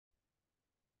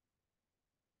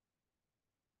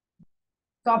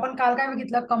तो आपण काल काय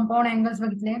बघितलं, कंपाऊंड अँगल्स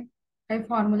बघितले, काही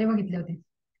फॉर्म्युले बघितले होते.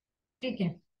 ठीक आहे,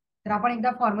 तर आपण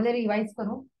एकदा फॉर्म्युले रिवाइज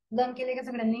करू. लर्न केले का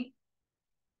सगळ्यांनी?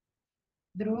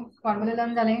 ध्रुव, फॉर्म्युले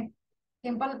लर्न झाले?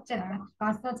 सिंपल,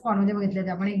 पाच पाच फॉर्म्युले बघितले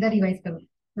होते आपण, एकदा रिवाइज करू.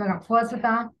 बघा, फर्स्ट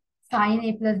होता sign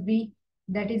A plus B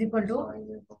that is equal to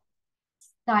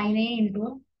sign A into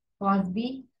cos B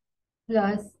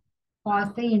plus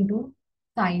cos A into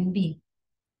sine B.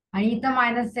 आणि इथं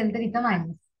मायनस असेल तर इथं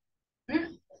मायनस.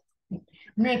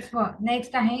 नेक्स्ट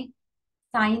नेक्स्ट आहे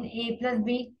साइन ए प्लस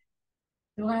बी.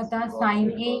 काय होता, sign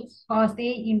A cos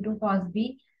A into cos B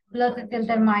plus असेल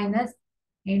तर मायनस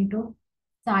इंटू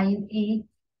साइन ए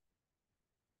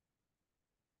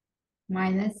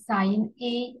मायनस साइन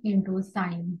ए इंटू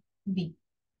साइन बी.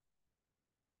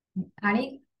 आणि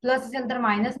प्लस असेल तर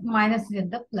मायनस, मायनस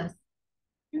असेल तर प्लस.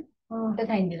 उलट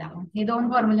साईन दिला आपण. हे दोन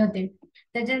फॉर्म्युले होते.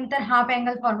 त्याच्यानंतर हाफ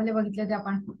अँगल फॉर्म्युले बघितले होते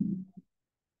आपण.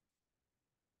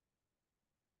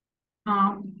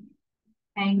 Half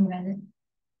angle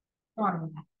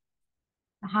formula,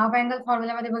 half angle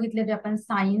फॉर्म्युल्यामध्ये बघितले होते आपण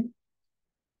sign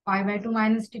pi by two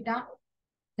minus theta,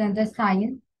 त्यानंतर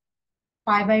sign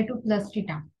pi by two plus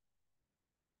theta,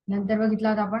 नंतर बघितला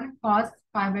होता आपण cos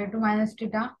pi by two minus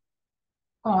theta,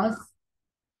 cos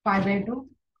pi by two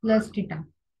plus theta,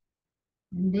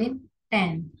 then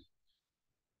tan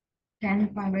tan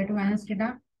pi by two minus theta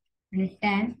आणि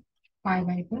tan pi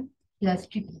by two plus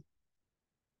theta.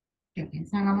 ठीक आहे,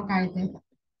 सांगा मग काय ते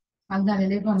आज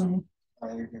झालेले फॉर्म्युले.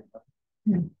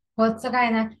 फर्स्टचं काय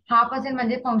येणार, हाफ असेल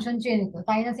म्हणजे फंक्शन चेंज होतो,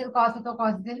 साइन असेल कॉस होतो,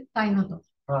 कॉस असेल साइन होतो.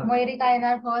 मयुरी काय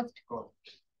येणार फर्स्ट?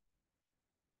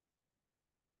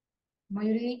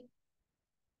 मयुरी,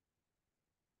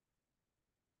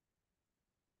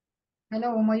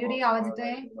 हॅलो मयुरी, आवाज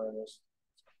येतोय?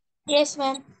 Yes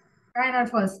ma'am. काय येणार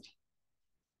first?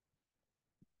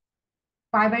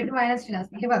 Pi by two minus theta.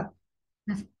 हे बघ,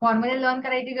 फॉर्म्युले लर्न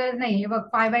करायची गरज नाही. हे बघ,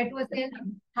 पाय बाय टू असेल,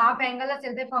 हाफ अँगल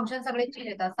असेल ते फंक्शन सगळे चेंज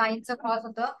होतात. साईनचं कॉस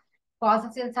होतं, कॉस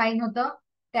असेल साईन होतं,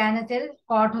 टॅन असेल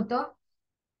कॉट होतं,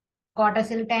 कॉट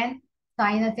असेल टॅन,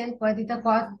 साईन असेल परत इथं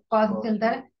कॉस, कॉस असेल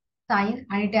तर साईन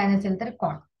आणि टॅन असेल तर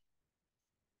कॉट.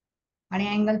 आणि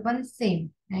अँगल पण सेम,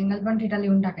 अँगल पण थिटा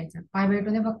लिहून टाकायचं. पाय बाय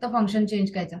टू ने फक्त फंक्शन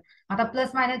चेंज करायचं. आता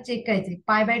प्लस मायनस चेक करायचे.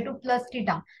 Pi by two plus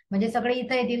theta म्हणजे सगळे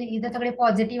इथं येतील, इथं सगळे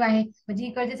पॉझिटिव्ह आहे म्हणजे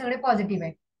इकडचे सगळे पॉझिटिव्ह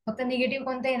आहे. फक्त निगेटिव्ह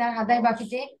कोणते येणार, आता हे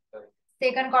बाकीचे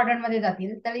सेकंड क्वाड्रंट मध्ये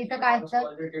जातील. तर इथं काय असतं,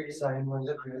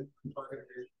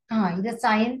 हा इथं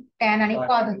साईन टॅन आणि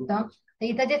कॉस असतं. तर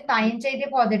इथं जे साईनचे इथे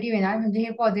पॉझिटिव्ह येणार म्हणजे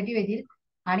हे पॉझिटिव्ह येतील,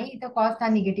 आणि इथं कॉस हा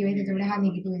निगेटिव्ह आहे त्याच्यामुळे हा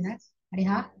निगेटिव्ह येणार आणि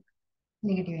हा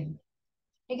निगेटिव्ह येणार.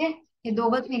 ठीक आहे, हे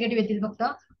दोघच निगेटिव्ह येतील फक्त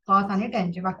कॉस आणि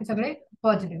टॅनचे, बाकी सगळे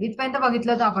पॉझिटिव्ह. इथपर्यंत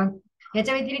बघितलं होतं आपण.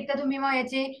 याच्या व्यतिरिक्त तुम्ही मग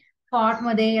याचे कॉट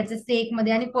मध्ये, याचे सेक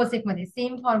मध्ये आणि कोसेक मध्ये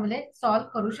सेम फॉर्म्युले सॉल्व्ह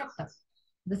करू शकता,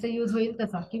 जसं युज होईल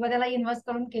तसं, किंवा त्याला इन्व्हर्स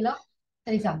करून केलं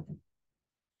तरी चालतं.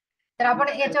 तर आपण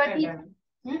याच्यावरती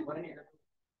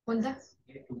कोणतं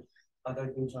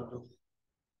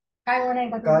काय वन आहे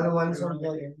का,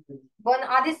 वन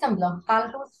आधीच संपलं, काल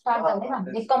टू स्टार्ट झाले ना.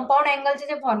 कंपाऊंड अँगलचे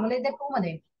जे फॉर्म्युले ते टू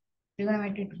मध्ये,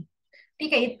 ट्रिगोनोमेट्री टू.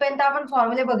 ठीक आहे, इथपर्यंत आपण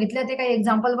फॉर्म्युले बघितले ते, काही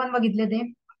एक्झाम्पल पण बघितले ते.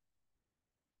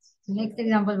 नेक्स्ट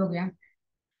एक्झाम्पल बघूया.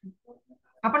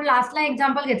 आपण लास्टला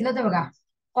एक्झाम्पल घेतलं होतं बघा,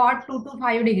 कॉट 2 to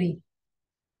 5 डिग्री.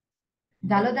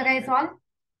 झालं होतं काय सॉल्व?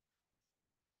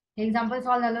 एक्झाम्पल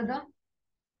सॉल्व झालं होतं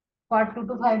कॉट 2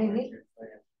 to 5 डिग्री.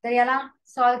 तर याला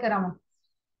सॉल्व करा. मग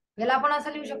याला आपण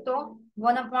असं लिहू शकतो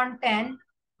 1/10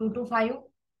 2 to 5,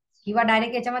 किंवा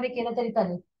डायरेक्ट याच्यामध्ये केलं तरी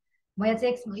चालेल.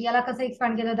 मग याला कसं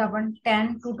एक्सपांड केलं होतं आपण, टॅन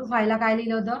 2 to 5 ला काय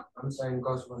लिहिलं होतं,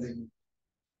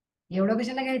 एवढं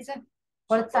कशाला घ्यायचं,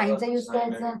 परत साईनचा युज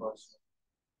करायचं.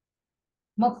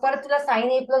 मग परत तुला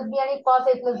साइन ए प्लस बी आणि कॉस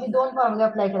ए प्लस बी दोन फॉर्म्युले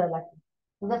अप्लाय करायला लागतील.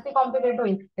 जर कॉम्प्लिकेट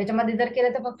होईल त्याच्यामध्ये, जर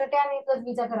केलं तर फक्त टॅन ए प्लस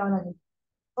बीचा करावा लागेल.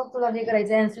 मग तुला जे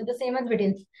करायचं आन्सर तर सेमच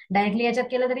भेटेल. डायरेक्टली याच्यात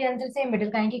केलं तरी आन्सर सेम भेटेल,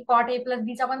 कारण की कॉट ए प्लस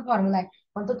बीचा पण फॉर्म्युला आहे,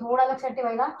 पण तो थोडा लक्षात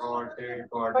ठेवायला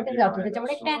कठीण जातो,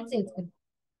 त्याच्यामुळे टॅन यूज कर.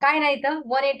 काय नाही तर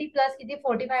 180 प्लस किती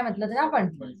 45 म्हटलं तर आपण,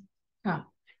 हा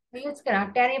यूज करा.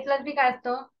 टॅन ए प्लस बी काय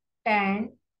असतं, tan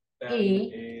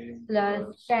A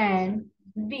plus tan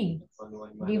B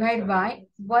divide by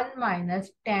 1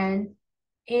 minus tan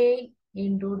A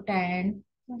into tan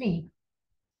बी.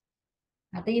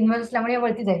 आता इन्व्हर्स असल्यामुळे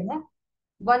वरती जाईल ना,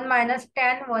 1 मायनस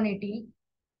टॅन 180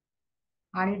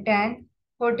 आणि टॅन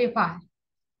 45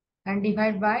 आणि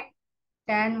डिवाइड बाय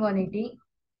टॅन 180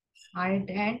 आणि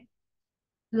टॅन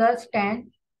प्लस टॅन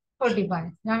 45.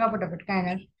 सांगा पटापट काय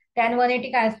ना, टॅन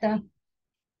 180 काय असतं,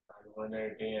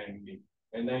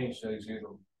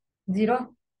 0,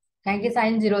 कारण की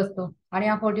साइन 0 असतो, आणि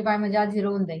हा 45 म्हणजे हा 0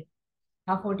 होऊन जाईल,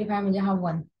 हा 45 म्हणजे हा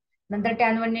 1. नंतर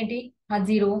टॅन 180 हा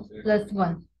 0 प्लस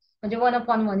 1 म्हणजे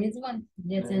 1/1 इज 1,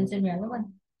 ज्याचं आन्सर मिळालं 1.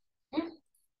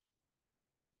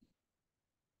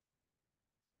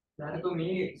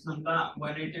 तुम्ही समजा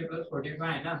 180 + 45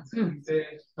 आहे ना, ते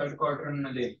थर्ड क्वार्टर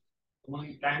मध्ये, मग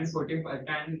tan 45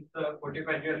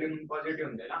 ची व्हॅल्यू पॉझिटिव्ह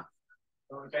होते ना,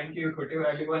 tan ची खोटी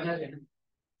व्हॅल्यू 1 आहे ना,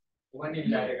 1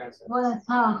 येईल डायरेक्ट आन्सर.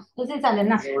 हा तसे चालेल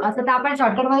ना. असं तर आपण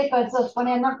शॉर्टकट मध्ये करतो, पण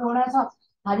यांना पूर्ण असं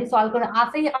आधी सॉल्व्ह करून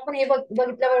असंही आपण हे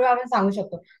बघितल्याबरोबर आपण सांगू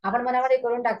शकतो. आपण मनामध्ये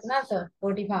करून टाकतो ना असं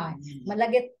 45, मग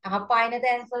लगेच हा पाय ना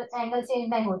त्या अँगल चेंज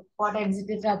नाही होत, कॉट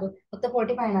एक्झिक्यूट राहतो, फक्त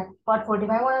 45 ना, कॉट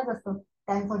 45 वरच असतो,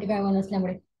 tan 45 वन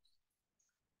असल्यामुळे.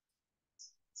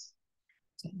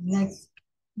 नेक्स्ट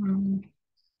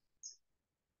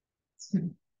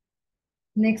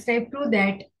नेक्स्ट आहे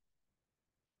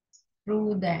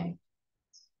prove that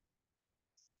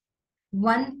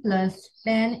 1 +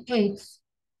 tan x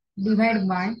divided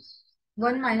by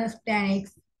 1 - tan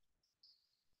x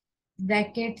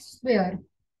bracket square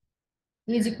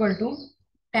is equal to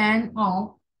tan of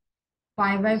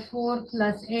pi/4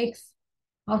 plus x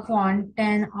upon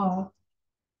tan of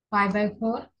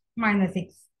pi/4 minus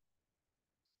x.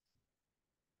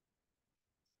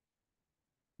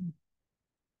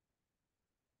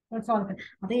 Solve कर.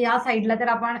 आता या साईडला तर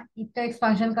आपण इतकं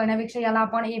एक्सपान्शन करण्यापेक्षा याला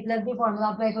आपण a+b फॉर्म्युला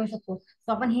अप्लाय करू शकतो.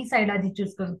 सो आपण ही साईड आधी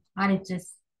चूज करू, RHS.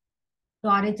 So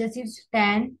RHS is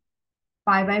tan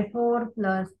pi/4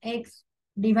 plus x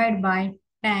divided by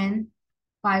tan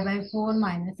pi/4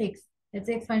 minus x.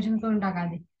 याचं एक्सपान्शन करून टाका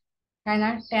आधी. काय ना,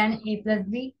 tan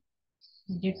a+b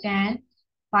म्हणजे tan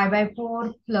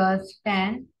pi/4 plus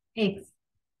tan x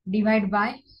divided by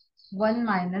 1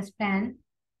 - tan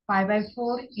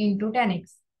pi/4 into tan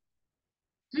x.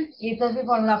 a+b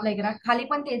formula apply करा. खाली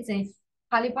पण तेच आहे,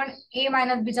 खाली पण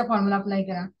a - b चा फॉर्म्युला अप्लाय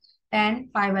करा. tan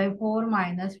pi/4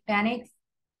 minus tan x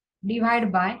divide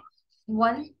by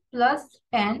 1 plus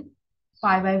tan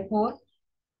pi/4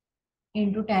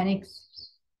 into tan x.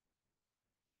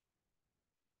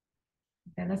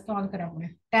 त्याला सॉल्व करा पुढे.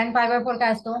 tan pi/4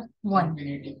 काय असतो? 1.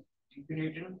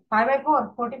 pi/4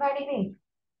 45 degree.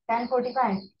 tan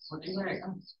 45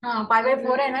 हाँ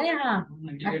pi/4 है ना यहाँ,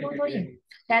 टू थोड़ी.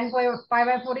 tan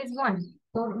pi/4 is 1,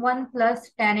 तो 1 plus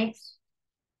tan x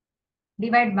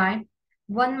divide by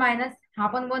 1 minus हा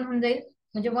पण 1 होऊन जाईल,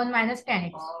 म्हणजे 1 - tan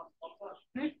x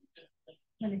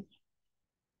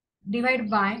divide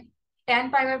by tan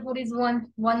pi/4 is 1,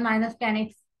 1 - tan x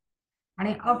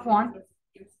आणि अपॉन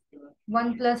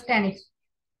 1 plus tan x.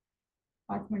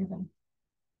 5 मिनिटं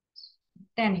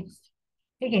tan x.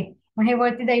 ठीक आहे, मग हे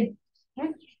वरती जाईल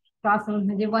क्रॉस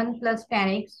म्हणजे 1 plus tan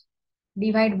x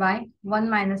divide by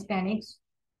 1 - tan x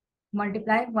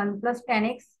multiply 1 plus tan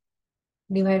x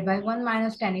divide by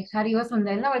 1 - tan x. हा रिव्हर्स होऊन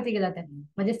जाईल ना वरती गेला तर,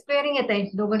 म्हणजे स्क्वेअरिंग येत आहे,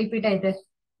 दोघं रिपीट आहे.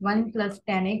 1 plus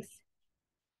tan x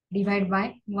divide by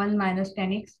 1 -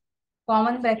 tan x.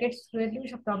 Common bracket square लिहू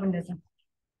शकतो आपण त्याचा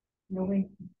दोघे.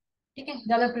 ठीक आहे,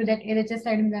 झालं. प्रूव्ह दॅट LHS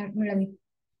साईड मिळाली.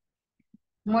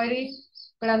 मयुरी,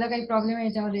 कळालं काही प्रॉब्लेम आहे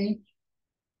याच्यामध्ये?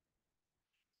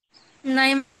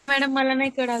 नाही मॅडम, मला नाही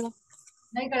कळालं.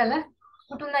 नाही कळालं?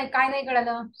 कुठून नाही, काय नाही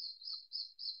कळालं?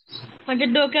 म्हणजे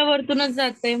डोक्यावरतूनच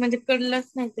जाते, म्हणजे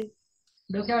कळलंच नाही ते.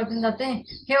 डोक्यावरतून जाते.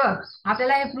 हे बघ,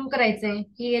 आपल्याला हे प्रूव्ह करायचंय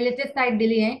की LHS साईड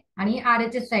दिली आहे आणि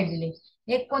RHS साईड दिली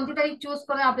आहे. एक कोणती तरी चूज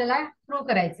करून आपल्याला प्रूव्ह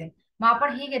करायचंय. मग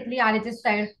आपण ही घेतली RHS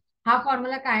साईड. हा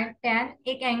फॉर्म्युला काय, टॅन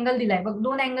एक अँगल दिलाय बघ,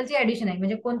 दोन अँगलची ऍडिशन आहे,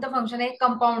 म्हणजे कोणतं फंक्शन आहे,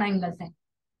 कंपाऊंड अँगल्स आहे.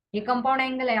 हे कंपाऊंड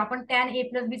अँगल आहे. आपण tan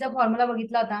a+b चा फॉर्म्युला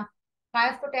बघितला होता. काय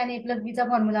असतो tan a+b चा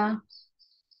formula?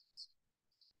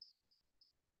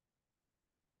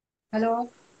 Hello,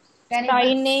 tan a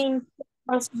sign A into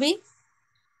cos B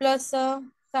plus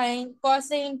sine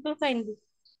cos A into sine B.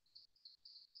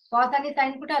 Cos आणि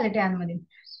साइन कुठे आले टॅन मध्ये?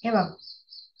 हे बघ,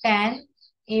 tan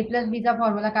a+b चा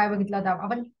फॉर्म्युला काय बघितला होता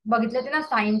आपण? बघितले होते ना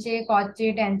साइनचे,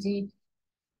 कॉसचे, टॅनचे.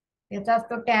 याचा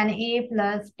असतो tan a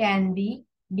plus tan b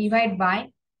divide by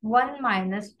 1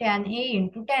 - tan a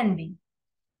into tan b.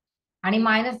 आणि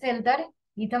मायनस असेल तर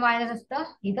इथं मायनस असतं,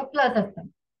 इथं प्लस असतं.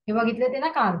 हे बघितले ते ना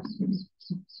काल.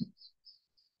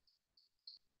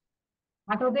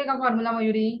 आठवते का फॉर्म्युला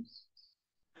मयुरी?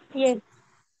 येस.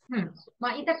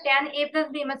 मग इथं tan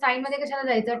a+b, मग साइन मध्ये कशाला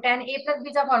जायचं? tan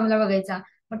a+b चा फॉर्म्युला बघायचा.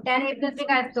 मग tan a+b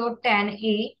काय असतो? tan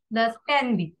a plus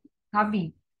tan b, हा b.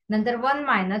 नंतर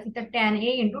 1 - इथं tan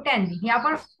a into tan b. हे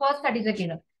आपण फर्स्ट साठीच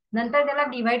केलं. नंतर त्याला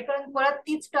डिवाइड करून परत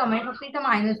तीच टर्म आहे, फक्त इथं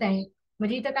मायनस आहे.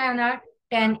 म्हणजे इथं काय होणार?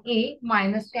 tan a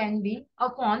minus tan b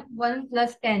upon 1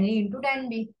 plus tan a into tan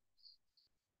b.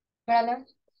 कळालं?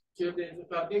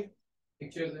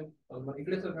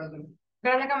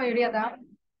 कळालं का मयुरी आता?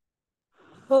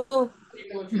 हो.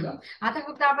 आता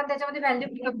फक्त आपण त्याच्यामध्ये व्हॅल्यू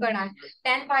पुटअप करणार.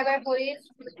 tan pi/4 is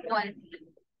 1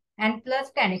 and plus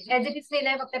tan x as it is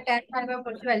लिहिलंय फक्त tan phi by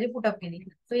 4 ची व्हॅल्यू पुट अप केली.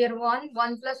 So here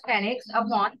 1 plus tan x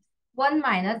upon 1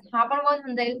 minus हा पण 1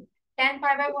 होऊन जाईल. tan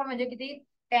phi by 4 म्हणजे किती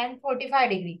tan 45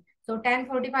 degree. So tan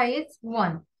 45 is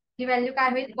 1. He value काय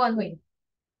होईल 1 होईल.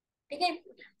 ठीक आहे.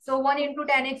 So 1 into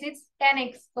tan x is tan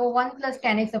x. So 1 plus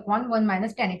tan x upon 1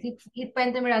 minus tan x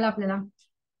इथपर्यंत मिळालं आपल्याला.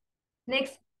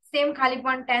 नेक्स्ट सेम खाली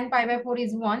पण tan pi by 4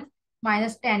 is 1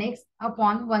 minus tan x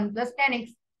upon 1 plus tan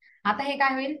x. आता हे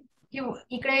काय होईल की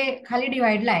इकडे खाली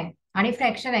डिवाइडला आहे आणि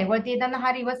फ्रॅक्शन आहे, वरती येताना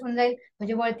हा रिव्हर्स होऊन जाईल.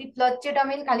 म्हणजे वरती प्लसची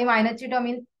टर्म येईल, खाली मायनसची टर्म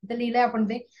येईल. इथं लिहिलंय आपण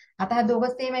ते. आता हा दोघं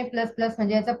सेम आहे, प्लस प्लस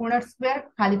म्हणजे याचा पूर्ण स्क्वेअर,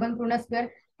 खाली पण पूर्ण स्क्वेअर.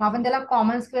 आपण त्याला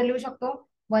कॉमन स्क्वेअर लिहू शकतो.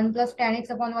 1 plus tan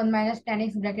x upon 1 minus tan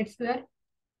x bracket square.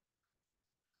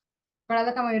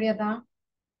 कळालं का मयुरी आता?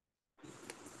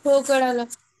 हो कळालं.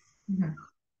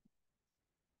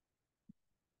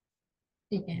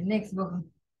 ठीक आहे, नेक्स्ट बघू.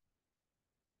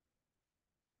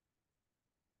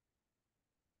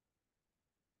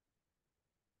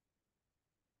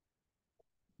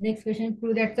 नेक्स्ट क्वेश्चन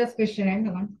प्रूव्ह दॅटचाच क्वेश्चन आहे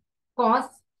बघा. Cos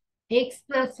x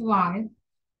plus y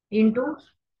into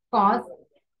cos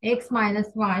x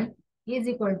minus Y is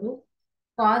equal to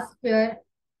cos square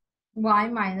y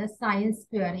minus sine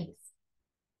square x.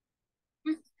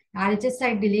 RHS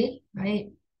side दिली आणि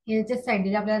एलएचएस साईड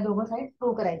दिली. आपल्याला दोघं साईड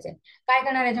प्रूव्ह करायचे. काय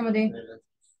करणार याच्यामध्ये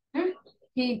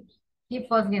ही ही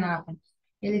फर्स्ट घेणार आपण.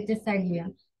 एलएचएस साईड घेऊया.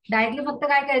 डायरेक्टली फक्त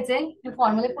काय करायचंय हे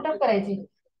फॉर्म्युले पुटअप करायचे.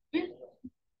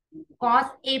 कॉस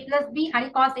ए प्लस बी आणि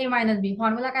cos A minus B.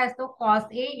 Formula काय असतो कॉस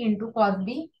ए इंटू कॉस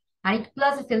बी आणि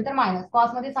प्लस असेल तर मायनस.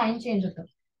 कॉस मध्ये साइन चेंज होतं.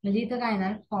 म्हणजे इथं काय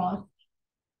येणार कॉस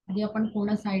आधी आपण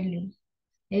पूर्ण साईड लिहू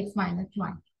एक्स मायनस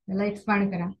वाय. त्याला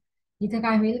एक्सपांड करा. इथं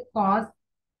काय होईल कॉस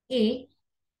ए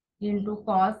इंटू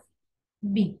कॉस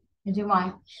बी म्हणजे वाय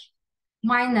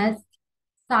मायनस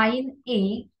साइन ए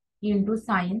इंटू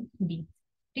साइन बी.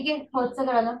 ठीक आहे, फर्स्टचं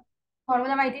कळालं.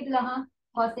 फॉर्म्युला माहिती आहे तुला हा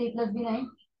कॉस ए प्लस बी नाही.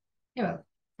 हे बघ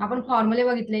आपण फॉर्म्युले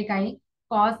बघितले काही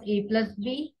कॉस ए प्लस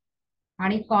बी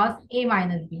आणि cos A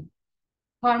minus B.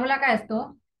 Formula काय असतो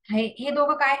हे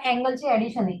दोघं काय अँगलचे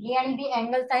ऍडिशन आहे. ए आणि बी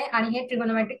अँगल्स आहे आणि हे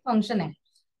ट्रिगोनोमेट्रिक फंक्शन आहे.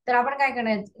 तर आपण काय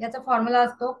करणार याचा फॉर्म्युला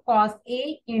असतो cos A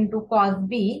into cos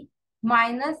B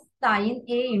minus sign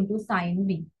A into sine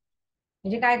B.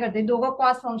 म्हणजे काय करते दोघं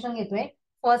कॉस फंक्शन घेतोय.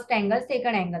 फर्स्ट अँगल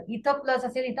सेकंड अँगल इथं प्लस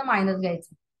असेल इथं मायनस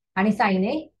घ्यायचं आणि साइन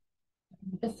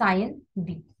ए साइन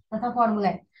बी असा फॉर्म्युला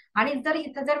आहे. आणि जर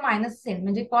इथं जर मायनस असेल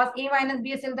म्हणजे कॉस ए मायनस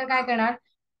बी असेल तर काय करणार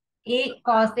ए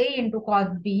cos A into cos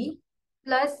B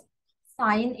plus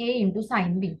sign A into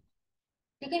sine B.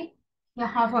 ठीक आहे,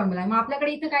 हा फॉर्म्युला आहे. मग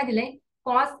आपल्याकडे इथं काय दिलंय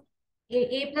कॉस ए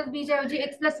ए प्लस बीच्या ऐवजी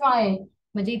एक्स प्लस वाय आहे.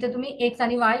 म्हणजे इथं तुम्ही एक्स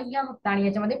आणि वाय घ्या फक्त आणि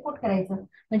याच्यामध्ये पुट करायचं.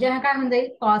 म्हणजे हा काय होऊन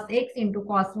जाईल cos x into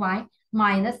cos y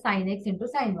minus sine x into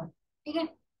sine Y. ठीक आहे,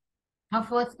 हा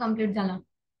फर्स्ट कम्प्लीट झाला.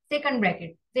 सेकंड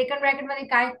ब्रॅकेट मध्ये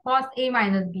काय कॉस ए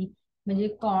मायनस बी म्हणजे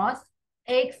cos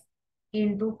x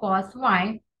into cos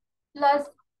Y plus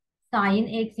sine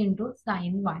x into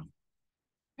sine Y.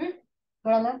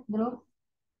 कळालं ध्रुव?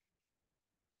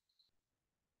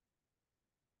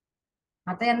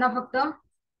 आता यांना फक्त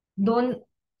दोन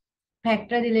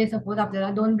फॅक्टर दिले. सपोज आपल्याला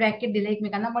दोन ब्रॅकेट दिले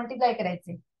एकमेकांना मल्टिप्लाय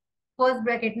करायचे. फर्स्ट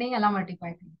ब्रॅकेटने याला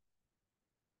मल्टिप्लाय केलं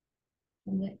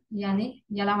म्हणजे याने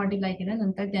याला मल्टिप्लाय केलं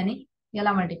नंतर त्याने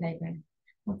याला मल्टिप्लाय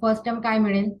केलं. फर्स्ट टर्म काय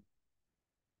मिळेल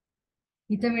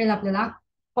इथं मिळेल आपल्याला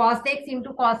cos x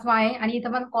into cos Y आणि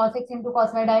इथं पण cos x into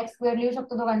cos Y direct square लिहू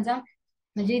शकतो दोघांचा.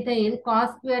 म्हणजे इथे येईल cos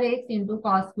square x into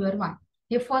cos square Y.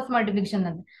 हे फर्स्ट मल्टिप्लिकेशन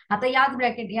नंतर. आता याच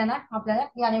ब्रॅकेट याला आपल्याला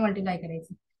याने मल्टिप्लाय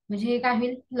करायचं. म्हणजे हे काय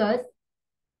होईल plus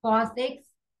cos x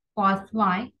cos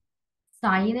Y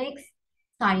sine x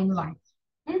sign Y.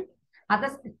 आता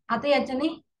आता याच्याने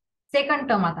सेकंड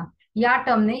टर्म आता या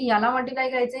टर्मने याला मल्टिप्लाय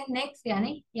करायचंय नेक्स्ट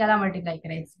याने याला मल्टिप्लाय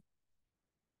करायचं.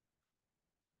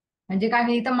 म्हणजे काय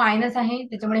होईल इथं मायनस आहे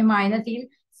त्याच्यामुळे मायनस येईल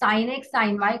sine x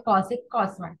sign Y cos x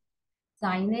cos Y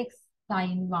sine x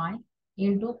sign Y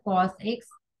into cos x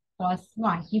cos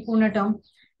Y ही पूर्ण टर्म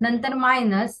नंतर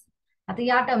मायनस. आता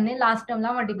या टर्मने लास्ट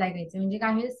टर्मला मल्टिप्लाय करायचं म्हणजे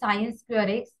काय होईल sine square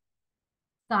x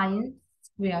sine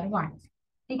square Y.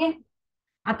 ठीक आहे,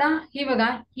 आता ही बघा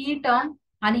ही टर्म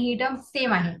आणि ही टर्म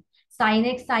सेम आहे. Sine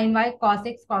x sign Y cos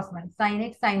x cos Y sine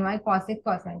x sign Y cos x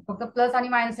cos Y. फक्त प्लस आणि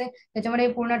मायनस आहे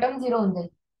त्याच्यामुळे पूर्ण टर्म झिरो होऊन जाईल.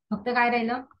 फक्त काय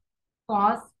राहिलं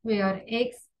cos square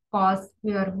x cos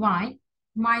square y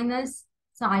minus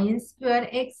sine square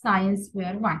x sine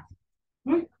square Y.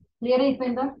 Clear आहे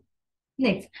इथपर्यंत?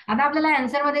 नेक्स्ट आता आपल्याला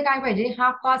आन्सर मध्ये काय पाहिजे हा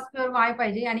कॉस स्क्वेअर वाय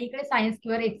पाहिजे आणि इकडे साइन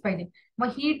स्क्वेअर एक्स पाहिजे. मग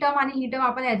ही टर्म आणि ही टर्म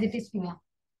आपण ऍज इट इज ठेवूया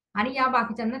आणि या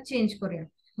बाकीच्यांना चेंज करूया.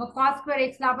 मग कॉस स्क्वेअर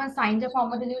एक्सला आपण साइनच्या फॉर्म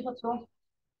मध्ये लिहू शकतो.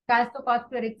 काय असतो कॉस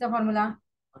स्क्वेअर एक्सचा formula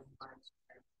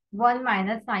 1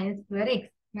 minus sine square x.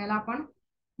 याला आपण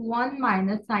 1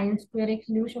 मायनस साइन स्क्वेअर एक्स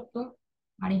लिहू शकतो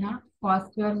आणि हा कॉस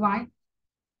स्क्वेअर वाय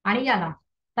आणि याला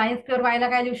साइन स्क्वेअर वाय ला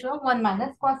काय लिहू शकतो 1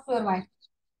 मायनस कॉस स्क्वेअर वाय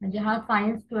म्हणजे हा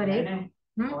sine square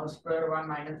x cos square 1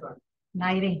 minus 1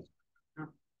 नाही रे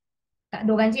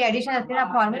दोघांची ऍडिशन असते ना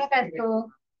फॉर्म्युला काय असतो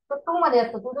तो 2 मध्ये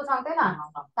असतो तू तो सांगतोय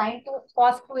ना साइन टू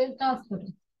कॉस 2 असतो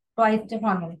टॉईसच्या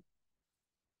फॉर्म्युला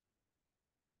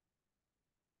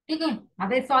ठीक आहे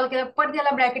आता हे सॉल्व्ह केलं पण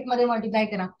त्याला ब्रॅकेट मध्ये मल्टिप्लाय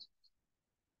करा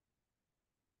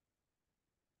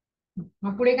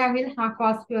मग पुढे काय होईल हा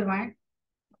कॉस स्क्वेअर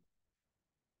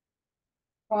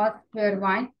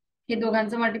वाय हे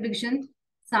दोघांचं multiplication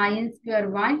sine square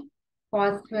Y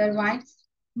cos square y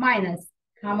minus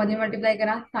हा मध्ये मल्टिप्लाय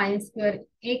करा साइन स्क्वेअर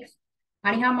एक्स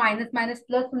आणि हा मायनस मायनस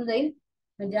प्लस होऊन जाईल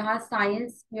म्हणजे हा sine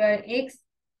square x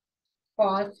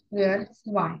cos square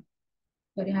Y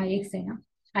sorry हा एक्स आहे ना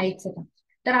हा एक्स होता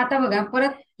तर आता बघा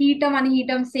परत ही टर्म आणि ही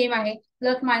टर्म सेम आहे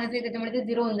प्लस मायनस आहे त्याच्यामुळे ते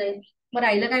 0 होऊन जाईल मग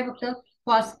राहिलं काय फक्त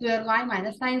cos square y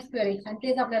minus sine square x आणि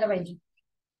तेच आपल्याला पाहिजे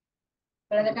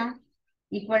कळलं का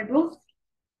equal to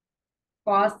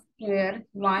cos square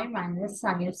y minus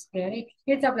sine square x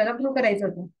हेच आपल्याला प्रूव्ह करायचं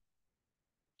होतं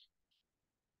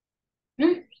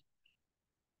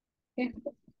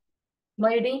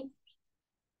बर्डी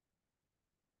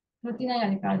होती नाही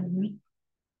आली का अजून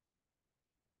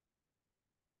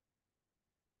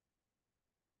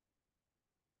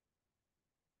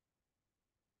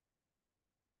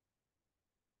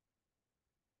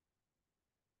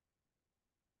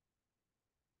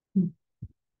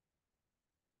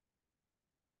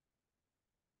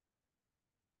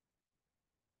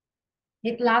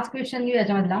एक लास्ट क्वेश्चन घेऊ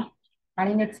याच्यामधला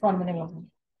आणि नेक्स्ट फॉर्म्युला बघू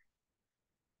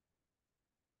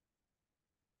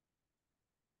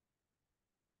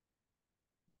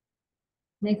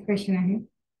नेक्स्ट क्वेश्चन आहे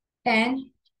tan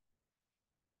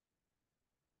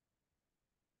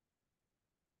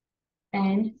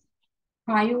tan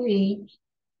 5a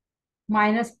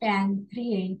minus tan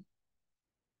 3a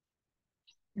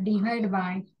divided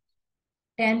by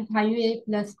tan 5a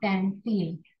plus tan 3a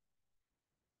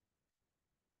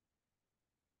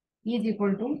is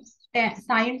equal to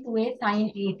sin 2a sin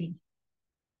 8a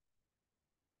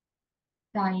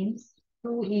sin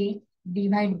 2a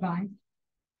divided by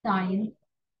sin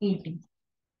 8a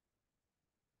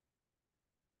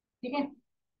ठीक आहे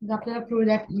जर आपल्याला prove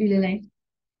that दिलेला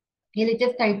आहे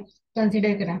LHS side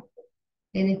consider करा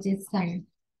LHS side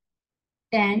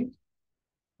tan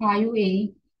 5a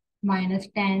minus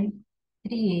tan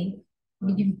 3a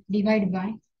divided by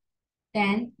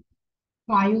tan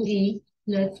 5a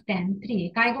plus tan 3a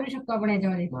काय करू शकतो आपण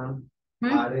याच्यामध्ये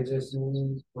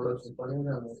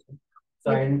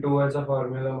साइन 2 चा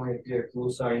फॉर्म्युला माहिती आहे 2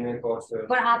 साइन आहे कॉस आहे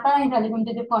पण आता नाही झाले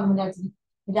कोणते ते फॉर्म्युलाचे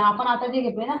म्हणजे आपण आता जे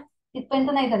घेतोय ना तिथपर्यंत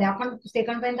नाही झाले आपण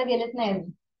सेकंड पर्यंत गेलेच नाही अजून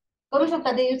करू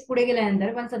शकता ते यूज पुढे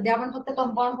गेल्यानंतर पण सध्या आपण फक्त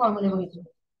कंपाऊंड फॉर्म्युले बघितले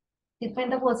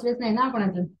तिथपर्यंत पोहोचलेच नाही ना आपण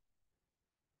अजून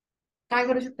काय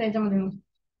करू शकता याच्यामध्ये मग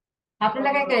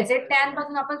आपल्याला काय करायचंय टॅन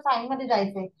पासून आपण साइन मध्ये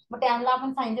जायचंय मग टॅनला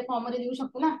आपण साइनच्या फॉर्म मध्ये लिहू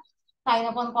शकतो ना साइन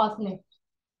अपॉन कॉसने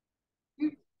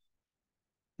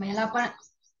मग याला आपण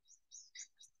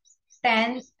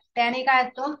टॅन टॅन ए काय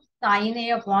असतो sign A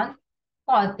upon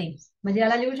cos A म्हणजे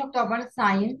याला लिहू शकतो आपण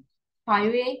sign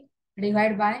 5a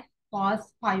divide by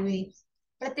cos 5a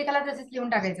प्रत्येकाला तसेच लिहून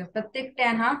टाकायचं प्रत्येक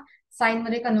टॅन हा साइन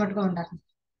मध्ये कन्वर्ट करून टाका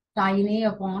sign A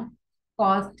upon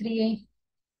cos 3a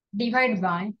divide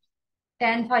by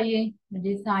tan 5a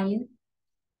म्हणजे sign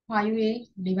 5a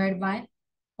divide by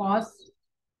cos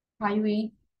 5a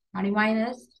आणि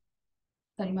मायनस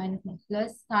सॉरी मायनस नाही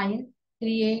plus sign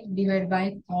 3a divide by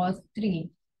cos 3a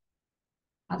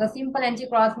आता सिंपल यांची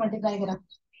क्रॉस मल्टिप्लाय करा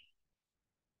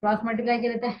क्रॉस मल्टिप्लाय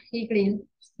केलं तर हे इकडे येईल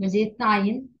म्हणजे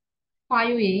sign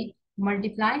 5a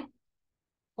multiply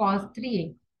cos 3a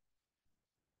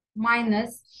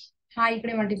minus हा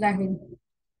इकडे मल्टिप्लाय होईल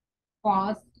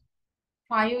cos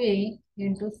 5a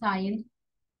into sine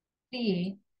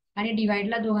 3a आणि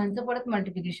डिवाइडला दोघांचं परत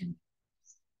मल्टिप्लिकेशन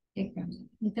एक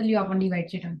इथं लिहू आपण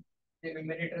डिवाइडची टर्म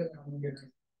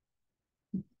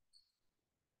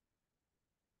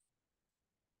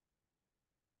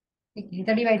ठीक आहे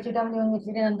इथं डिवाइडची टर्म लिहून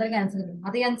घेतली त्यानंतर कॅन्सल करू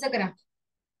आता यांचं करा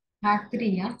हा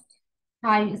 3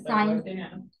 हा साइन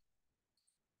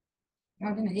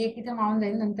एक इथं मावून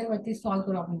जाईल नंतर वरती सॉल्व्ह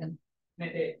करू आपण त्याला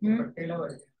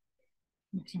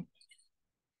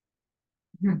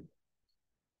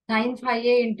sign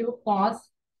 5a into cos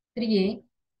 3a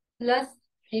plus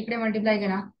इकडे मल्टिप्लाय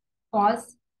करा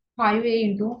cos 5a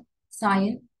into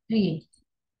sine 3a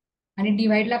आणि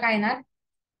डिवाइडला काय येणार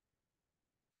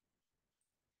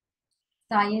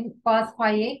साइन कॉस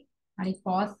 5a आणि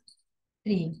कॉस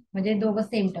 3a म्हणजे दोघं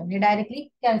सेम टर्म हे डायरेक्टली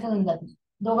कॅन्सल होऊन जातील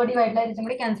दोघं डिवाइडला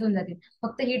त्याच्यामुळे कॅन्सल होऊन जातील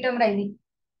फक्त ही टर्म राहिली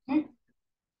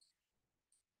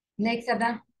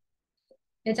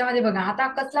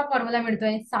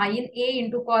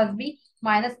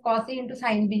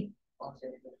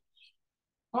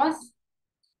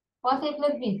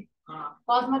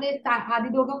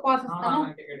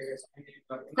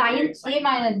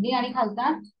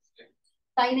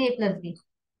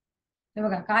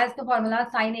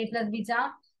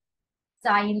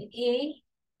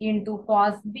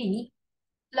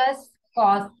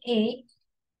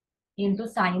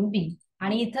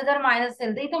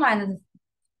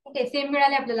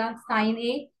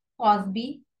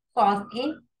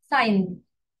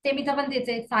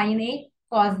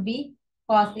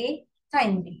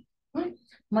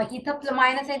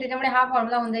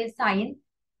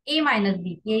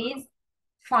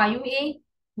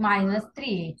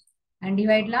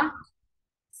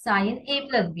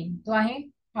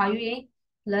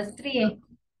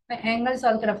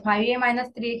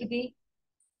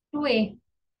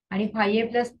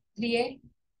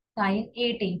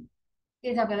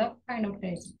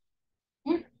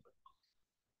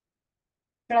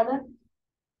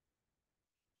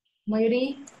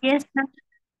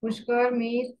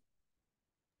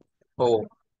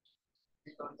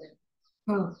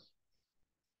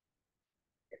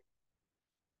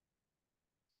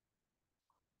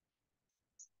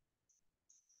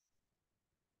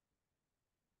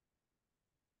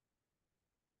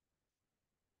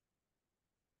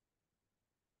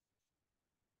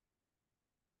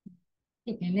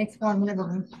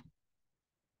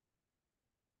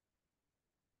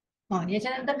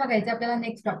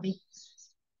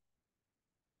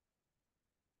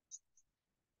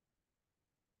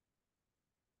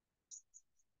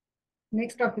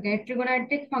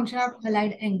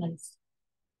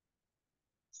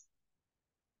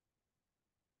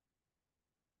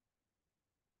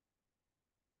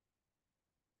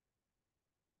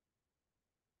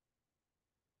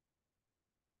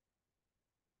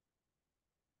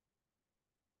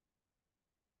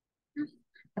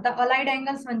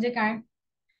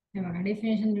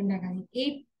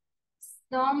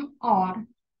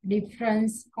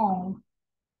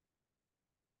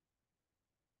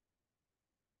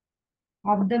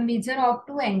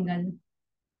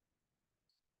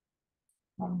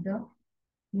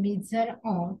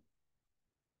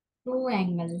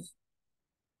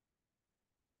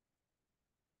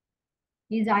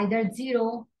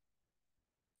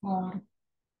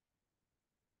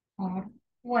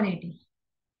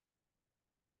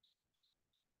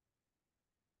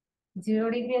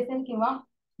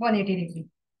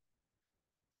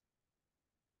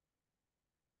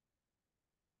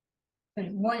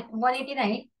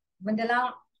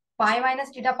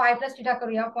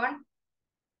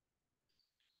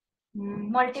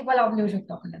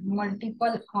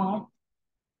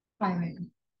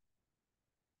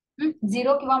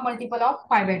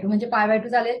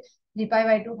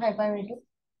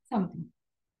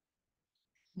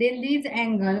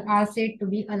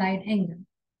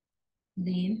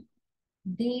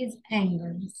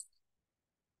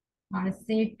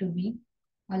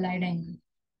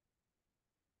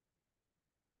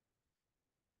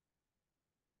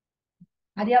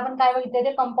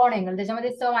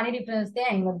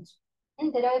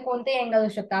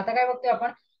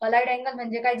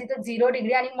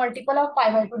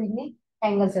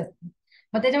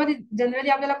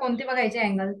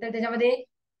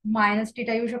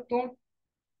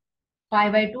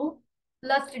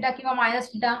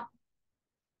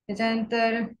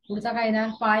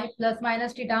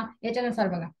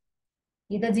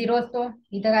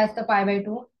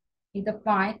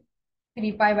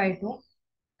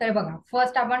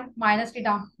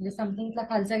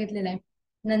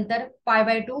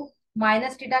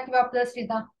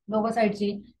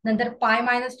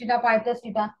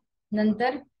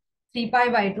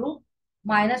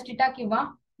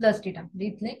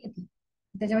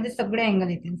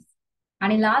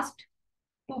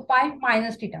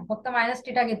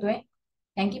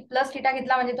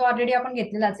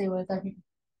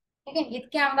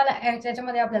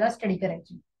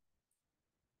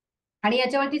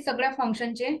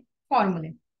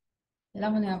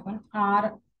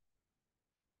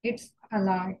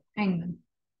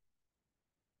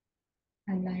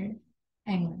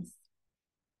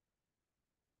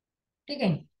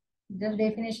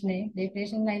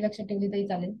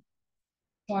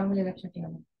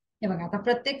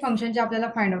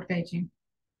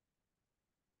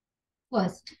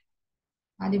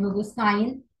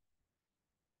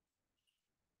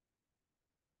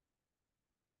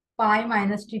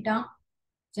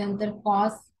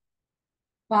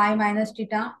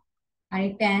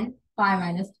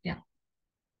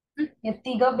या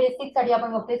तिघं बेसिक साठी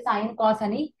आपण बघतोय साइन कॉस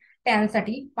आणि टॅन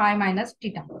साठी पाय मायनस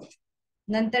थिटा.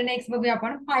 नंतर नेक्स्ट बघूया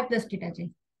आपण पाय प्लस थिटाचे.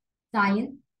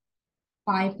 साइन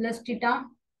पाय plus theta,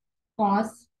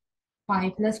 cos pi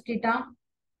plus theta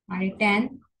आणि टॅन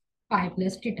पाय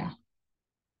प्लस थिटा.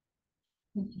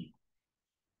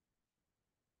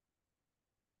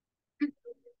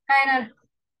 काय ना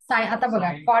साय आता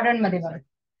बघा क्वाड्रंट मध्ये बघा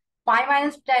पाय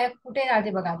मायनस कुठे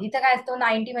राहते बघा. इथं काय असतो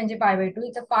 90 म्हणजे पाय बाय 2,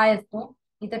 इथं पाय असतो,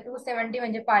 इथं 270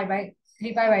 म्हणजे पाय बाय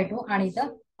 3 पाय बाय 2 आणि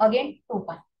इथं अगेन 2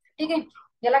 पाय. ठीक आहे.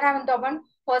 याला काय म्हणतो आपण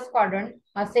first quadrant,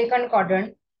 second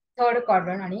quadrant, third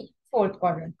quadrant आणि फोर्थ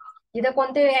क्वाड्रंट. इथं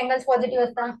कोणते अँगल्स पॉझिटिव्ह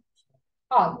असतात?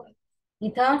 ऑल.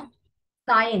 इथं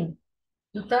साइन,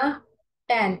 इथं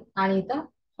टॅन आणि इथं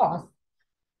कॉस.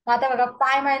 आता बघा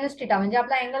पाय मायनस थिटा म्हणजे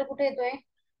आपला अँगल कुठे येतोय,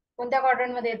 कोणत्या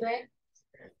क्वाड्रंट मध्ये येतोय?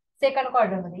 सेकंड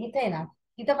क्वाड्रंट मध्ये. इथे येणार.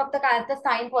 इथं फक्त काय असतं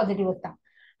साइन पॉझिटिव्ह असतात.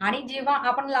 आणि जेव्हा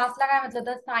आपण लास्टला काय म्हटलं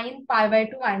तर sign pi by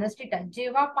 2 minus theta,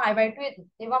 जेव्हा पाय बाय 2 येतो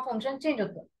तेव्हा फंक्शन चेंज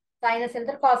होतं. साइन असेल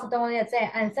तर कॉस होतं म्हणून याचा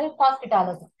आन्सर कॉस थिटा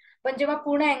आला होता. पण जेव्हा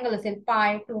पूर्ण अँगल असेल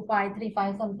पाय 2 पाय 3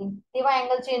 पाय समथिंग तेव्हा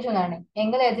अँगल चेंज होणार नाही.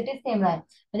 Angle as it is same राहील.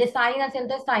 म्हणजे साइन असेल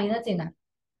तर साइनच येणार.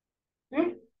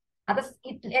 आता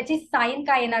याची साइन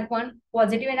काय येणार पण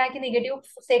पॉझिटिव्ह येणार की निगेटिव्ह?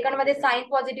 सेकंड मध्ये साइन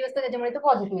पॉझिटिव्ह असतं त्याच्यामुळे तो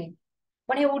पॉझिटिव्ह येईल.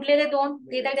 पण हे उरलेले दोन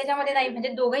ते तर त्याच्यामध्ये नाही म्हणजे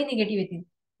दोघंही निगेटिव्ह येतील.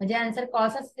 म्हणजे आन्सर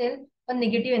कॉस असेल पण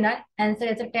निगेटिव्ह येणार. आन्सर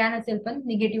याचं टॅन असेल पण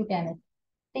निगेटिव्ह टॅन आहे.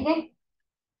 ठीक आहे.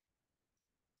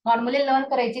 फॉर्म्युले लर्न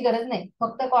करायची गरज नाही,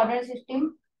 फक्त क्वाड्रंट सिस्टीम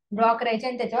ड्रॉ करायची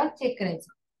आणि त्याच्यावर चेक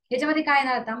करायचं. याच्यामध्ये काय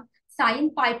येणार आता साइन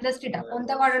पाय प्लस थिटा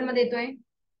कोणत्या क्वाड्रंट मध्ये येतोय?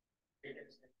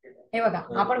 हे बघा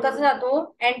आपण कसं जातो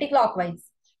anti clockwise.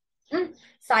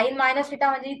 Sign minus theta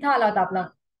म्हणजे इथं आला होता आपला.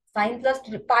 साइन प्लस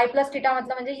पाय प्लस थिटा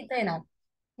म्हटलं म्हणजे इथं येणार.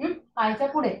 पायच्या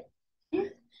पुढे.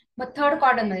 मग थर्ड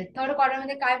क्वाड्रंट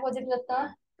मध्ये काय पॉझिटिव्ह असतं?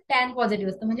 टॅन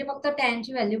पॉझिटिव्ह असतं. म्हणजे फक्त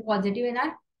टॅनची व्हॅल्यू पॉझिटिव्ह येणार,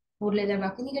 उरलेल्या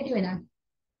बाकी निगेटिव्ह येणार.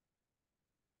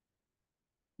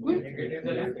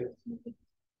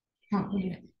 हा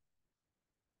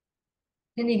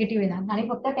ते निगेटिव्ह येणार आणि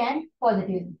फक्त टॅन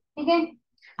पॉझिटिव्ह येणार. ठीक आहे.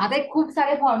 आता एक खूप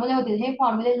सारे फॉर्म्युले होतील, हे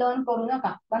फॉर्म्युले लर्न करू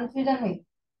नका, कन्फ्युजन होईल.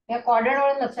 या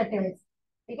क्वाड्रंटवर लक्षात ठेवायचं.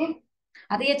 ठीक आहे.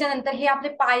 आता याच्यानंतर हे आपले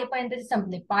पाय पर्यंतचे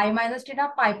संपले. पाय मायनस थिटा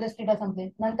पाय प्लस थिटा संपले.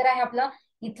 नंतर आहे आपलं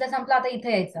इथलं संपलं. आता इथं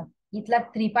यायचं. इथला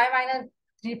 3 पाय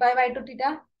बाय 2 थिटा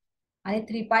आणि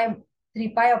 3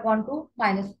 pi upon 2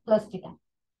 minus plus theta.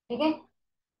 ठीक आहे.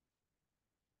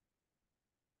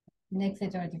 नेक्स्ट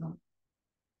याच्यावरती बघू.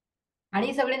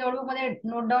 आणि सगळे नोटबुक मध्ये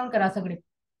नोट डाऊन करा सगळे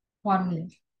फॉर्म्युले.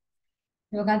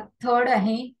 बघा थर्ड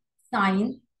आहे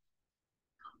sign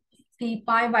 3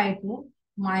 pi by 2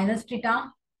 minus theta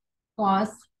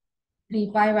cos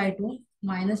 3 pi by 2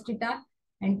 minus theta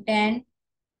and tan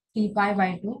 3 pi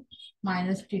by 2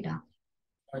 minus theta.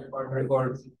 Third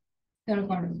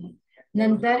quadrant.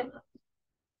 नंतर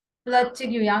प्लस चे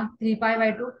घेऊया 3 pi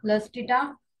by 2 plus theta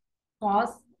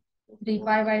cos 3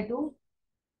 pi by 2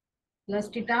 plus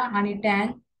theta आणि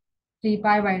tan 3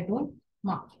 pi by 2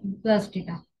 plus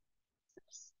theta.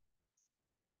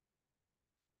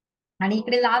 आणि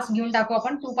इकडे last घेऊन टाकू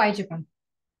आपण 2 पायचे पण.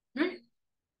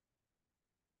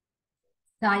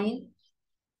 Sign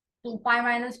 2 pi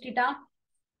minus theta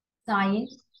sine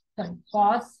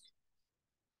cos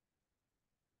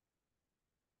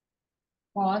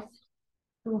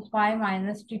 2 pi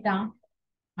minus theta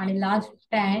आणि last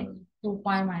tan 2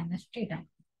 pi minus theta.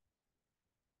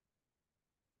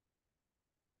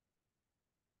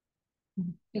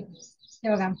 ठीक हे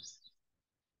बघा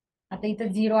आता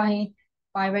इथं 0 आहे,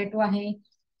 पाय बाय 2 आहे,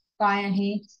 पाय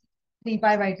आहे, 3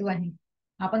 पाय बाय 2 आहे.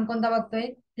 आपण कोणता बघतोय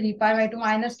 3 पाय बाय 2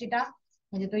 मायनस थिटा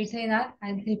म्हणजे तो इथे येणार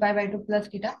आणि 3 पाय बाय 2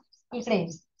 प्लस थिटा इकडे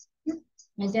येईल.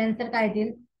 म्हणजे आन्सर काय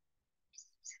येतील?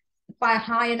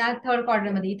 हा येणार थर्ड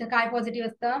क्वाड्रंट मध्ये. इथं काय पॉझिटिव्ह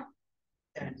असतं?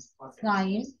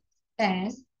 साइन टॅन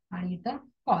आणि इथं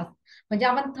कॉस. म्हणजे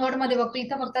आपण थर्ड मध्ये बघतो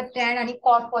इथं फक्त टॅन आणि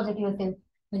कॉस पॉझिटिव्ह असेल.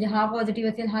 म्हणजे हा पॉझिटिव्ह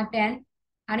असेल, हा टॅन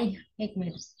आणि एक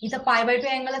मिनिट इथं पाय बाय 2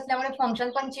 अँगल असल्यामुळे फंक्शन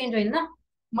पण चेंज होईल ना.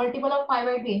 मल्टिपल ऑफ पाय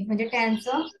बाय 2 म्हणजे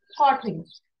टॅनचं कॉट होईल.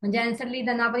 म्हणजे आन्सर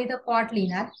लिहिताना आपण इथं कॉट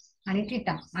लिहिणार आणि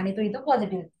थिटा आणि तो इथं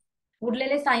पॉझिटिव्ह.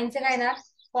 उरलेले साइनचे काय येणार?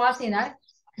 कॉस येणार,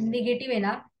 निगेटिव्ह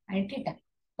येणार आणि थिटा.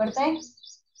 कळतंय?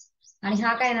 आणि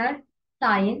हा काय येणार?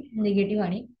 साइन निगेटिव्ह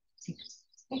आणि थिटा.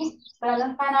 ठीक आहे.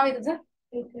 कळालं? काय नाव आहे तुझं?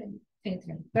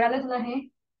 कळालं तुला हे?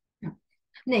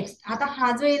 नेक्स्ट आता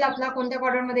हा जो येईल आपला कोणत्या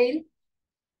क्वाड्रंट मध्ये येईल?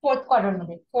 फोर्थ क्वाड्रंट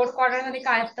मध्ये. फोर्थ क्वाड्रंट मध्ये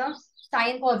काय असतं?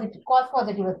 साइन पॉझिटिव्ह कॉस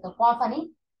पॉझिटिव्ह असतं. कॉस आणि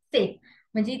सेक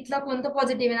म्हणजे इथलं कोणतं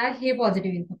पॉझिटिव्ह येणार? हे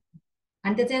पॉझिटिव्ह येईल.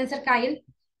 आणि त्याचे आन्सर काय येईल?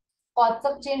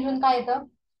 कॉसचं चेंज होऊन काय येतं?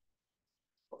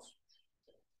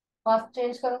 कॉस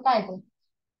चेंज करून काय येतं?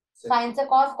 साइनचं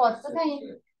कॉस कॉसचं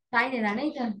साइन. साइन येणार नाही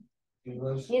इथं.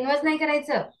 इन्व्हर्स नाही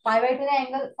करायचं. π/2 ने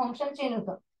अँगल फंक्शन चेंज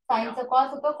होतं. साईनचं कॉस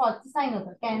होतं, कॉसचं साईन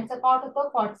होतं, टॅनचं कॉट होतं,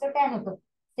 कॉटचं टॅन होतं,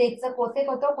 सेकचं कोसेक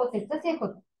होतं, कोसेकचं सेक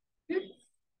होतं.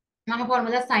 हा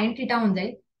फॉर्म्युला साईन थिटा होऊन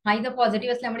जाईल. हा इथं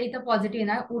पॉझिटिव्ह असल्यामुळे इथं पॉझिटिव्ह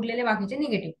येणार, उरलेले बाकीचे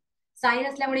निगेटिव्ह. साईन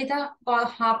असल्यामुळे इथं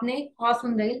हाफने कॉस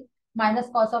होऊन जाईल,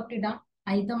 मायनस कॉस ऑफ थिटा,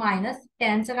 आणि इथं मायनस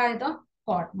टॅनचं काय येतं,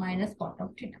 cot, minus cot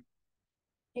of theta.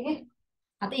 ठीक आहे.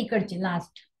 आता इकडची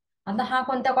लास्ट. आता हा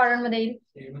कोणत्या क्वाड्रंट मध्ये येईल?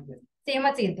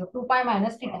 सेमच येईल तो, 2π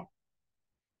मायनस थिटा.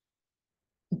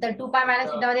 तर 2π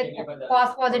मायनस थिटा मध्ये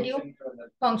कॉस पॉझिटिव्ह,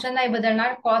 फंक्शन नाही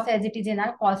बदलणार, कॉस ऍज इट इज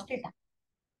येणार, कॉस थिटा.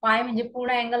 पाय म्हणजे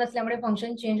पूर्ण अँगल असल्यामुळे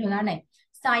फंक्शन चेंज होणार नाही.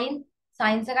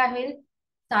 साईनचं काय होईल?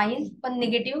 साईन पण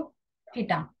निगेटिव्ह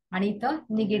थिटा, आणि इथं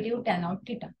निगेटिव्ह टॅन ऑफ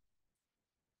थिटा.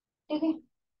 ठीक आहे.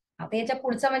 आता याच्या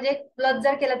पुढचं म्हणजे प्लस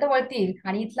जर केलं तर वरती येईल,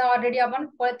 आणि इथला ऑलरेडी आपण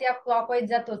परत या क्लॉकवाईज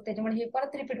जातोच, त्याच्यामुळे हे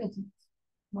परत रिपीट होतील.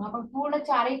 मग आपण पूर्ण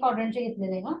चारही क्वाड्रंटचे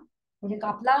घेतलेले आहे ना, म्हणजे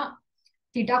आपला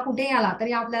थिटा कुठेही आला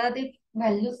तरी आपल्याला ते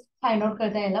व्हॅल्यूज फाइंड आउट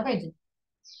करता यायला पाहिजे.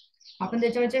 आपण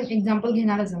त्याच्यावरचे एक्झाम्पल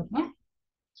घेणारच आहोत ना.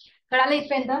 कळालं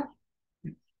इथपर्यंत?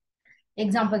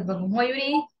 एक्झाम्पल बघू.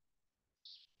 Mayuri,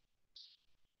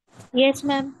 yes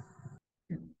ma'am.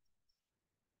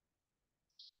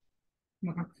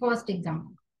 First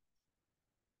example.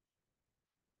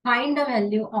 Find the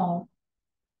value of,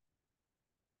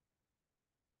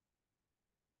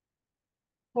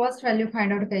 first value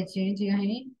find out करायची जी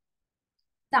आहे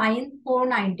साइन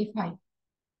 495,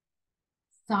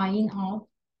 साइन ऑफ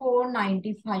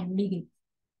 495 डिग्री.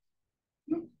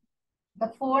 तर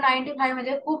 495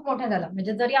 म्हणजे खूप मोठं झालं.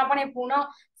 म्हणजे जरी आपण हे पूर्ण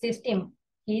सिस्टीम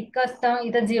इतकं असतं,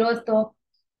 इथं 0 असतो,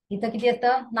 इथं किती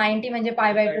असतं 90 म्हणजे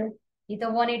π/2,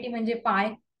 इथं 180 म्हणजे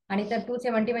पाय, आणि इथं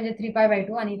 270 म्हणजे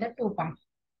 3π/2, आणि इथं 2π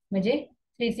म्हणजे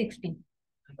 360.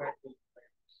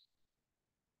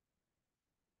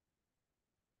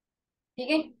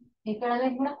 ठीक आहे. हे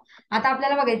कळालं पुन्हा. आता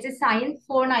आपल्याला बघायचे साइन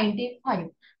 495.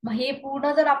 मग हे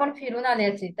पूर्ण जर आपण फिरून आले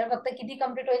असेल तर फक्त किती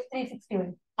कम्प्लीट होईल? 360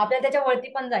 होईल. आपल्याला त्याच्या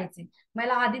वरती पण जायचे.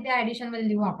 मला आधी त्या ऍडिशन मध्ये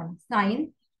लिहू आपण. साइन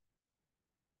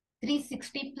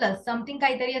 360 प्लस समथिंग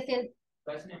काहीतरी असेल.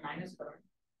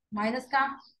 मायनस का?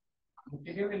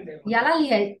 याला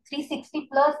लिहाय 360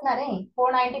 प्लस ना रे,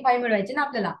 495 मिळवायचे ना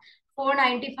आपल्याला.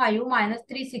 495 मायनस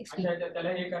 360.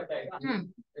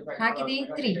 हा किती?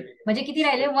 3. म्हणजे किती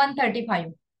राहिले?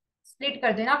 135. स्प्लिट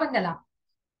करतोय ना आपण त्याला.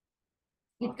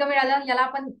 इतकं मिळालं, याला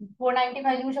आपण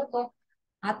 495 लिहू शकतो.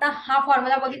 आता हा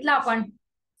फॉर्म्युला बघितला आपण.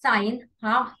 साइन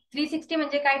हा 360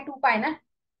 म्हणजे काय? 2π ना.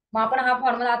 मग आपण हा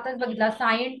फॉर्म्युला आताच बघितला,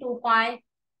 साइन 2π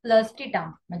प्लस थिटा.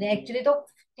 म्हणजे ऍक्च्युली तो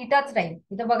थिटाच राहील,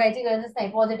 इथं बघायची गरजच नाही.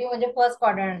 पॉझिटिव्ह म्हणजे फर्स्ट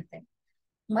क्वाड्रंट आहे.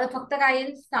 मग फक्त काय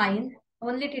येईल? साइन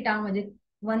ओनली थिटा म्हणजे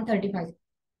 135.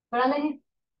 कळालं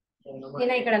हे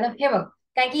नाही कळालं? हे बघ,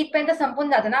 काय की इथपर्यंत संपून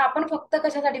जातं ना. आपण फक्त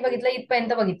कशासाठी बघितलं?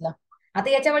 इथपर्यंत बघितलं. आता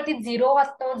याच्यावरती 0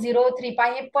 असतो, 0 3π,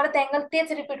 हे परत अँगल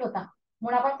तेच रिपीट होता,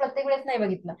 म्हणून आपण प्रत्येक वेळेस नाही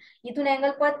बघितलं. इथून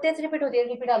अँगल परत तेच रिपीट होते,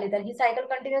 रिपीट आले तर ही सायकल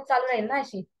कंटिन्यू चालू राहील ना,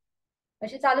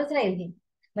 अशी चालूच राहील ही.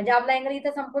 म्हणजे आपला अँगल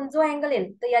इथं संपून जो अँगल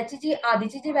येईल तर याची जी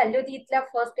आधीची जी व्हॅल्यू होती इथल्या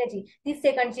फर्स्ट याची, तीच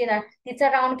सेकंडची येणार. तिचा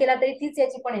राऊंड केला तरी तीच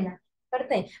याची पण येणार.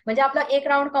 कळतंय? म्हणजे आपला एक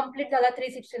राऊंड कम्प्लीट झाला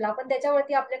 360 पण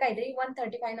त्याच्यावरती आपले काहीतरी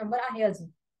 135 नंबर आहे अजून.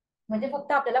 म्हणजे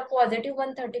फक्त आपल्याला पॉझिटिव्ह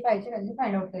 135 ची व्हॅल्यू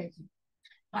फाइंड आउट करायची.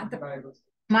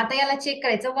 मग आता याला चेक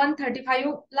करायचं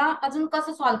 135 ला अजून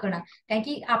कसं सॉल्व्ह करणार. कारण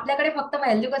की आपल्याकडे फक्त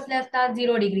व्हॅल्यू कसले असतात?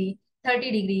 0 degree,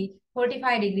 30 degree,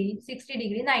 45 degree, 60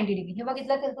 degree, 90 degree. हे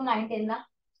बघितलं असेल तू 9 10 ला,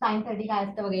 साइन 30 काय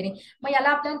असतं वगैरे. मग याला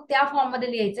आपल्याला त्या फॉर्म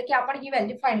मध्ये लिहायचं की आपण ही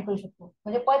व्हॅल्यू फाइंड करू शकतो.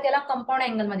 म्हणजे परत याला कंपाऊंड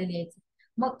अँगल मध्ये लिहायचं.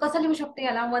 मग कसं लिहू शकतो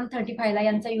याला? 135 ला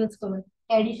यांचा यूज करून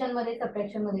ऍडिशन मध्ये,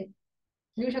 सबट्रॅक्शन मध्ये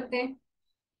लिहू शकते.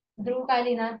 ध्रुव काय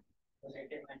लिहिणार?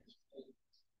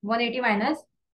 180 मायनस